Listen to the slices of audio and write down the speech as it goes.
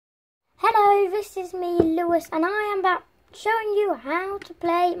Hello, this is me, Lewis, and I am about showing you how to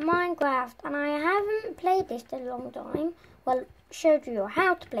play Minecraft. And I haven't played this in a long time. Well, showed you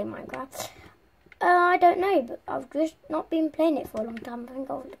how to play Minecraft. I don't know, but I've just not been playing it for a long time. I think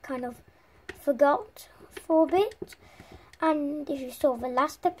I've kind of forgot for a bit. And if you saw the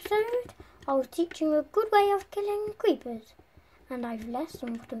last episode, I was teaching you a good way of killing creepers. And I've left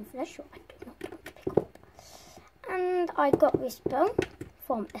some rotten flesh, so I do not want to pick up. And I got this bone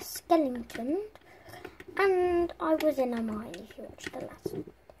from a skeleton, and I was in a mine if you watched the last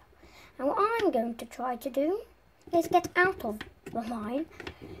video. And what I'm going to try to do is get out of the mine.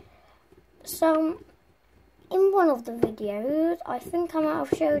 So in one of the videos, I think I might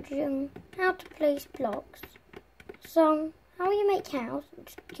have showed you how to place blocks. So how you make your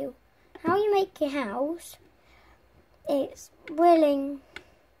house, it's really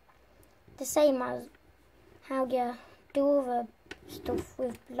the same as how you do all the stuff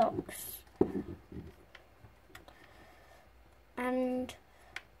with blocks. And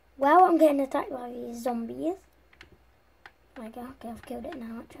well, I'm getting attacked by these zombies. Okay, I've killed it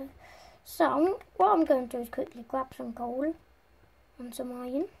now actually. So what I'm going to do is quickly grab some coal and some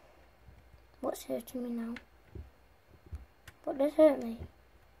iron. What's hurting me now? What does hurt me?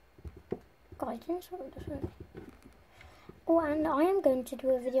 Guidance, what does hurt me? Oh, and I am going to do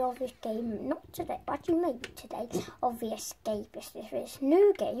a video of this game, not today, but actually maybe today, of the Escapist. This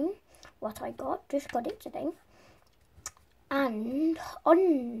new game, what I just got it today. And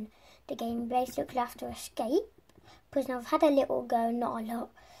on the game, basically have to escape, because I've had a little go, not a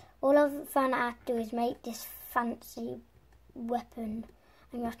lot. All I've found out how to do is make this fancy weapon,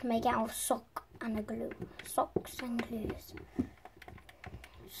 and you have to make it out of socks and glues.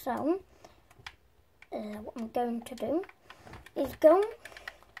 So, what I'm going to do is go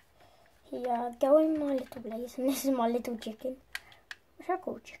here, go in my little place, and this is my little chicken. What's that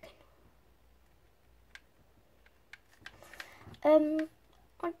called, chicken? I'm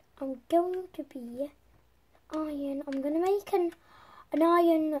going to be iron. I'm going to make an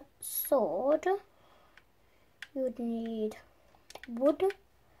iron sword. You would need wood.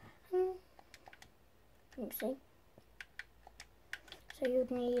 Let me see. So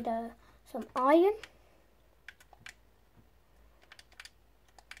you'd need some iron.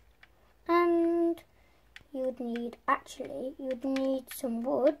 And you'd need some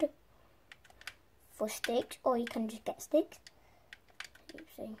wood for sticks, or you can just get sticks.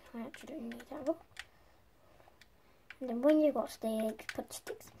 See, I actually don't need that one. And then when you've got sticks, put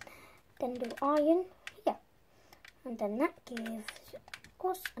sticks. Then do iron here. And then that gives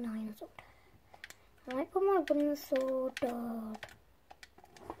us an iron sword. And I put my wooden sword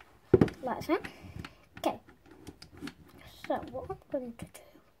like that. Okay. So what I'm going to do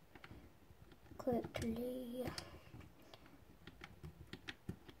quickly,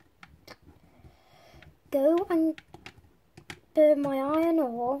 go and burn my iron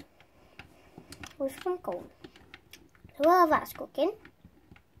ore with some coal. So while that's cooking,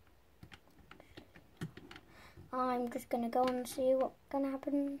 I'm just going to go and see what's going to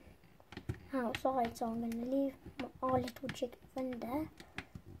happen outside. So I'm going to leave our little chicken friend there.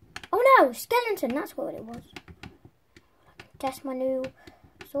 Oh no, skeleton, that's what it was. I can test my new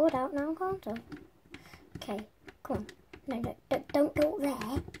sword out now, can't I? Okay, come on. No, don't go up there.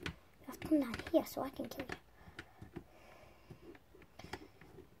 You have to come down here so I can kill you.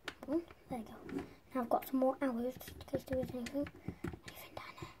 Oh, there you go. Now I've got some more arrows just in case there is anything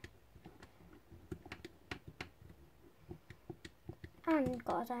down there. And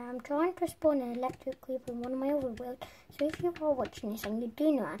guys, I am trying to spawn an electric creeper in one of my other worlds. So if you are watching this and you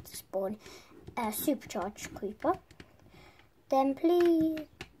do know how to spawn a supercharged creeper, then please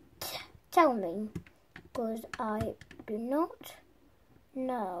tell me, because I do not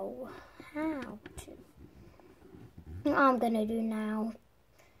know how to. What I'm going to do now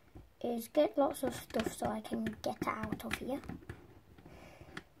is get lots of stuff so I can get out of here.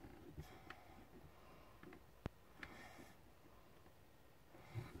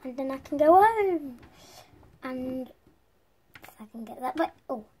 And then I can go home. And if I can get that, but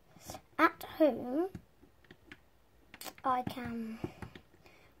at home I can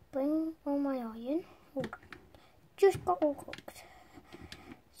bring all my iron. Just got all cooked.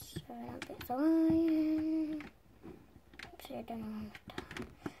 So that bit's iron. So I don't know.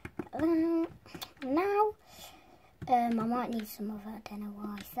 Now, I might need some of that. I don't know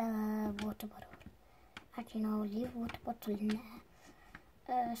why. Water bottle. Actually, no, I'll leave water bottle in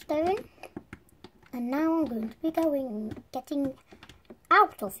there. Stone. And now I'm going to be getting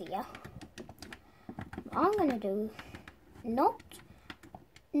out of here. What I'm going to do, not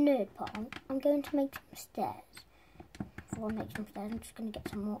nerd part, I'm going to make some stairs. Before I make some stairs, I'm just going to get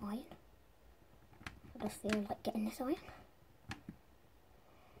some more iron. just feel like getting this iron.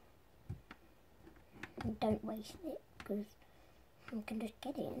 And don't waste it, because you can just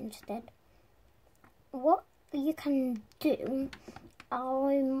get it instead. What you can do,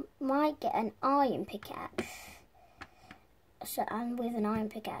 I might get an iron pickaxe. So, and with an iron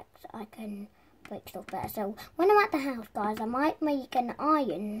pickaxe, I can break stuff better. So, when I'm at the house, guys, I might make an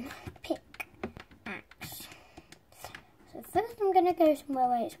iron pickaxe. So, first I'm going to go somewhere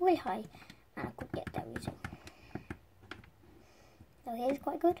where it's really high, and I could get there easy. So, here's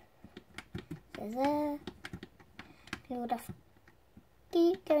quite good. So, there. You would have to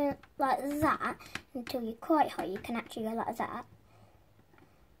keep going like that until you're quite high. You can actually go like that.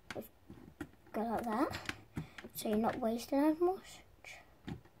 Just go like that. So you're not wasting as much.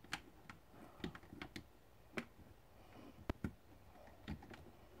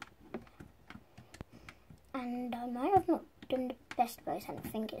 And I might have not done the best place, and I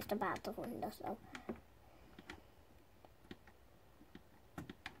think it's about the window, so.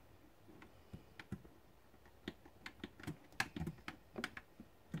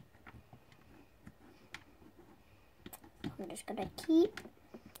 I'm just gonna keep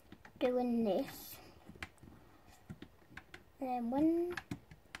doing this. And then when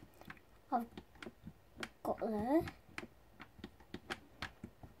I've got there,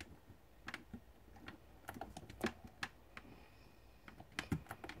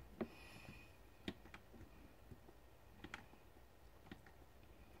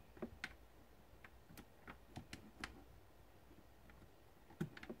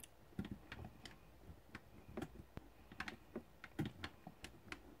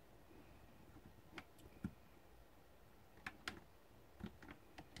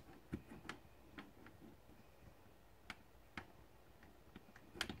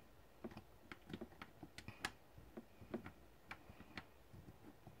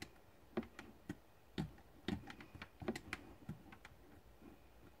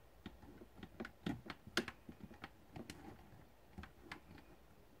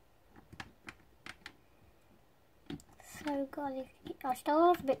 so guys, I started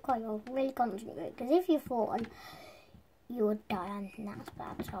off a bit quiet, I was really concentrated, because if you fall, you would die, and that's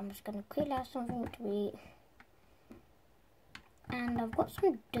bad. So I'm just going to quickly have something to eat. And I've got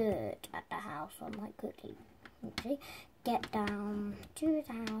some dirt at the house, so I might quickly get down to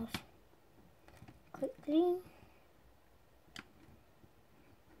the house quickly.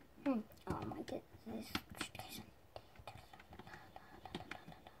 Oh my goodness.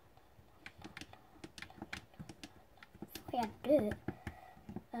 Yeah, dirt.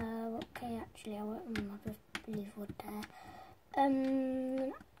 Okay, actually, I won't. I'll just leave wood there.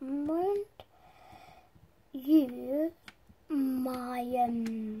 Won't use my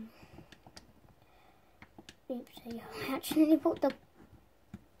Oopsie! I actually put the.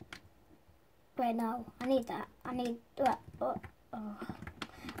 Wait, no. I need that. I need.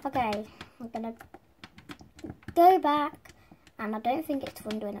 Okay, I'm gonna go back, and I don't think it's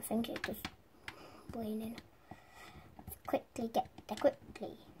fun doing. I think it's just raining. Quickly get there,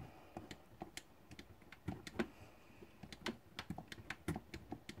 quickly.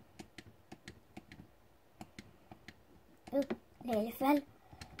 Oh, nearly fell.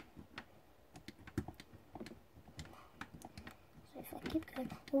 So if I keep going,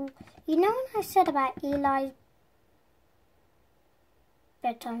 oh, you know when I said about Eli's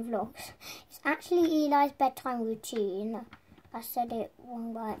bedtime vlogs? It's actually Eli's bedtime routine. I said it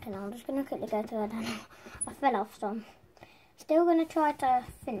wrong by accident. I'm just gonna quickly go through it. I fell off some. Still gonna try to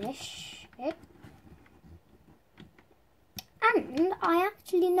finish it. And I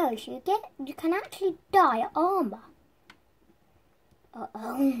actually know you can actually dye armor.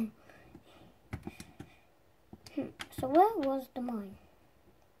 Uh-oh. So where was the mine?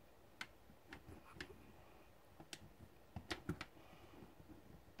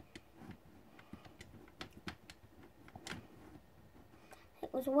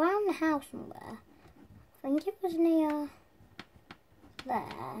 It was around the house somewhere. I think it was near there,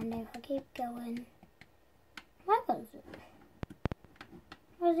 and if I keep going, where was it?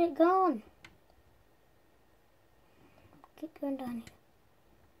 Where's it gone? Keep going down here.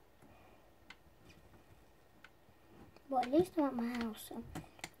 Well, at least I'm at my house, so I'll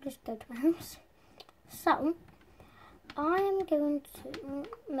just go to my house. So, I am going to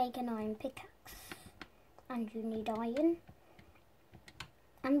make an iron pickaxe, and you need iron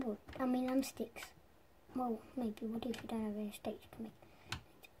and wood. And sticks. Well, maybe wood if you don't have any sticks to make.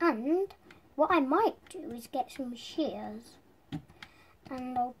 And what I might do is get some shears,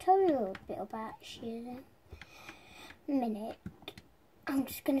 and I'll tell you a little bit about shears in a minute. I'm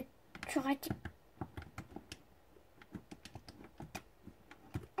just going to try to.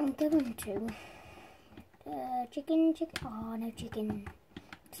 I'm going to Chicken. Oh, no chicken.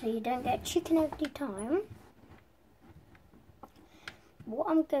 So you don't get chicken every time. What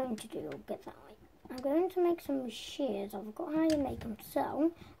I'm going to do, get that right. I'm going to make some shears. I forgot how you make them.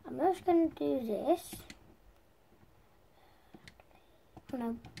 So I'm just going to do this. Oh,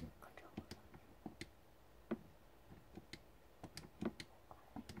 no.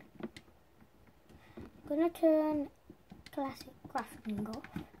 I'm going to turn classic crafting off.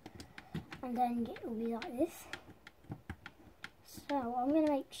 And then it will be like this. So I'm going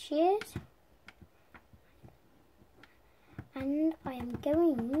to make shears. And I am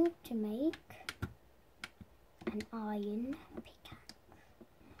going to make an iron pickaxe.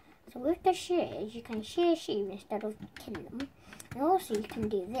 So with the shears, you can shear sheep instead of killing them. And also you can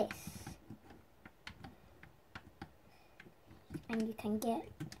do this. And you can get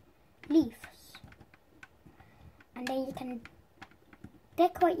leaves. And then you can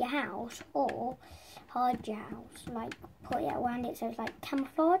decorate your house or hide your house. Like put it around it so it's like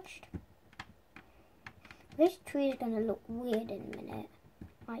camouflaged. This tree is going to look weird in a minute.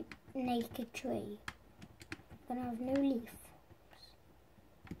 Like naked tree. It's going to have no leaves.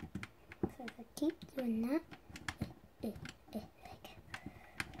 So if I keep doing that.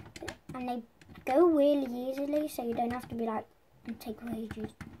 And they go really easily, so you don't have to be like, and take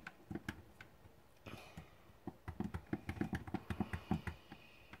ages.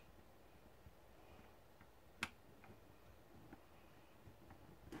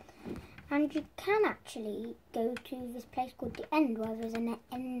 And you can actually go to this place called the End, where there's an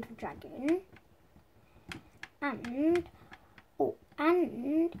End Dragon. And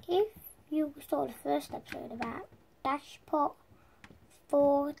if you saw the first episode about Dashpot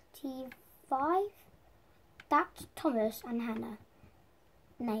 45, that's Thomas and Hannah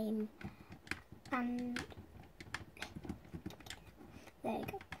name. And there you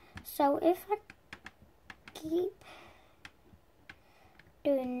go. So if I keep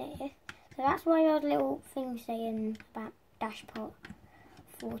doing this, so that's why your little thing saying about Dashpot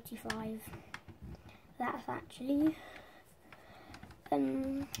 45. That's actually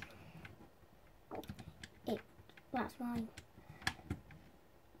it. That's my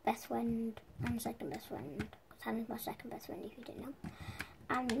best friend and second best friend. Because Hannah's my second best friend, if you didn't know.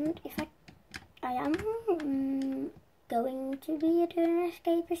 And if I am going to be doing an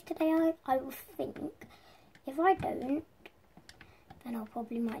escapist today, I will think. If I don't, then I'll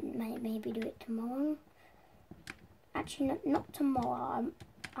probably maybe do it tomorrow. Actually, not tomorrow.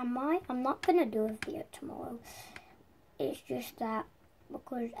 I'm not gonna do a video tomorrow. It's just that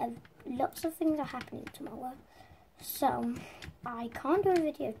because lots of things are happening tomorrow, so I can't do a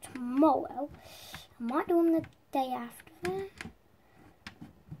video tomorrow. I might do them the day after.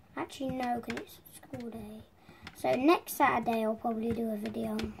 Actually, no, because it's school day. So next Saturday, I'll probably do a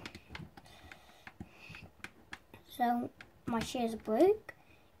video. So my shears broke.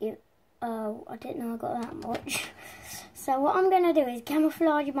 Oh, I didn't know I got that much. So what I'm going to do is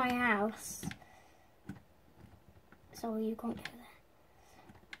camouflage my house. So you can't go there.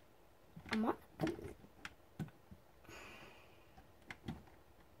 I might.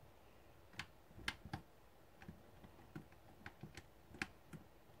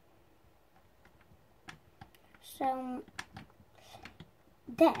 So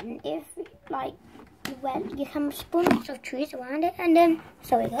then if like, well, you can spawn lots of trees around it, and then,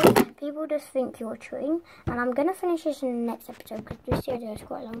 sorry guys, people just think you're a tree. And I'm going to finish this in the next episode because this video is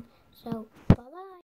quite long. So